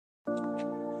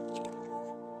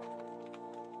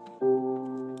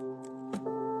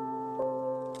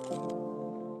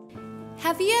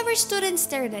Have you ever stood and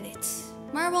stared at it,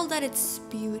 marveled at its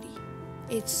beauty,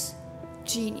 its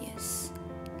genius?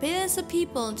 Billions of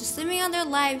people just living on their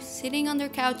lives, sitting on their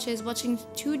couches, watching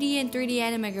 2D and 3D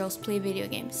anime girls play video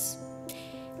games.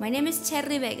 My name is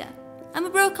Terry Vega. I'm a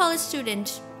broke college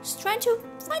student, just trying to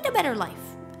find a better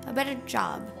life, a better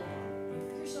job. If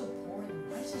you're so boring,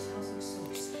 why does this house look so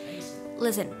expensive?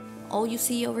 Listen, all you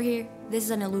see over here, this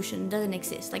is an illusion, it doesn't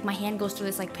exist. Like my hand goes through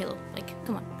this like pillow. Like,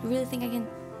 come on, you really think I can?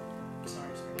 Sorry.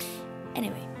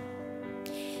 Anyway,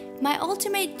 my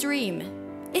ultimate dream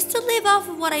is to live off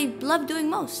of what I love doing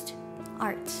most,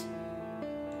 art. So,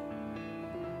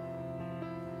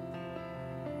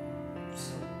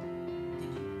 did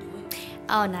you do it?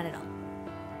 Oh, not at all.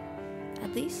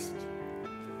 At least,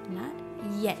 not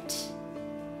yet.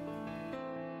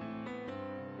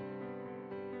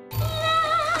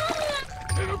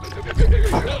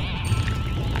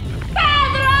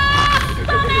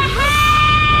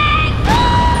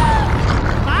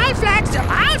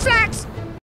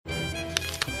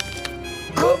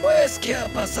 ¿Cómo es que ha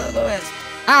pasado esto?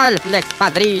 Alflex,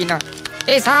 padrino.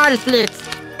 Es Alflex.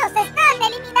 ¡Nos están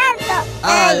eliminando!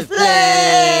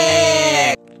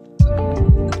 ¡Alflex!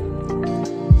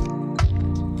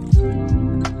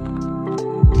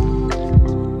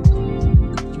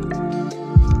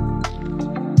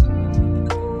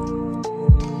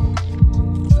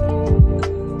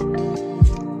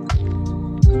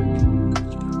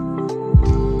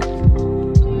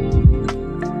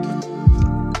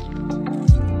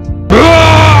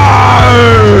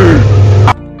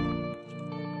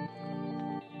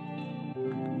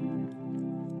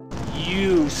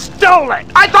 You stole it!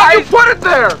 I thought you put it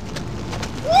there!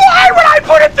 Why would I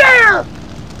put it there?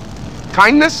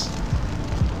 Kindness?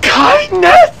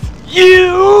 Kindness?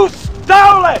 You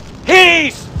stole it! He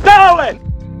stole it!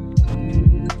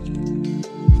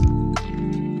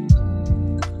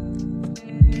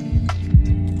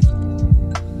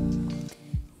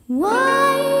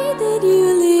 Why did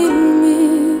you leave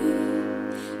me?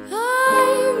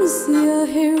 I'm still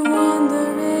here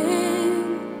wondering,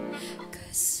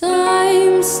 'cause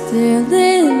I'm still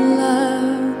in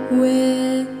love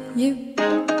with you.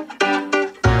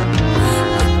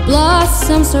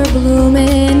 Blossoms are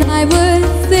blooming, I would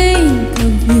think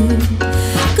of you.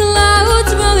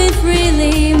 Clouds moving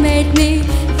freely made me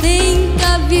think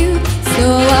of you.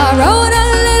 So I wrote a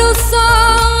little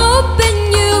song, hoping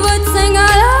you would sing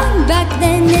along. Back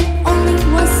then it only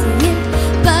was a hit,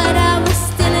 but I was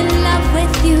still in love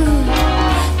with you.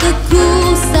 The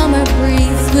cool summer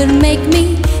breeze would make me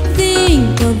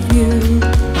think of you.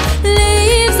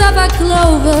 Leaves of a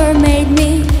clover made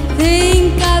me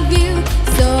think of you.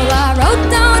 So I wrote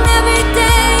down every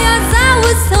day as I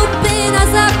was hoping,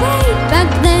 as I prayed. Back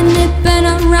then it'd been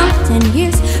around 10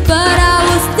 years, but I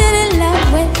was still in love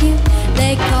with you.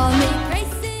 They call me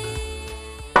crazy.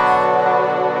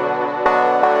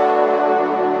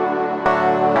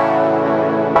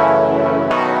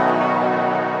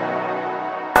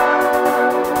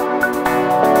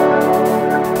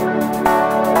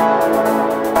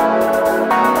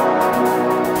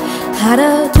 Had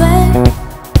a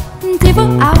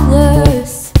 24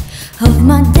 hours of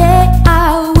my day,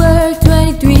 I work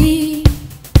 23.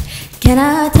 Can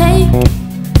I take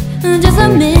just a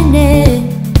minute?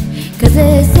 'Cause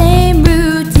the same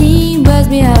routine wears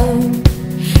me out.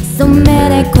 So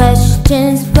many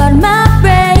questions flood my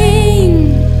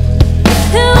brain.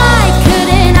 Why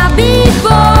couldn't I be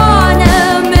born a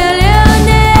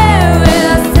millionaire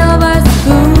with a silver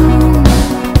spoon?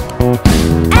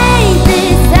 Ain't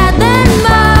this sad that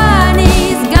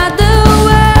money's got the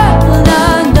world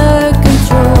under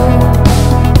control?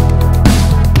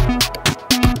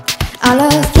 I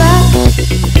lost track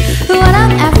what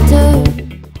I'm after.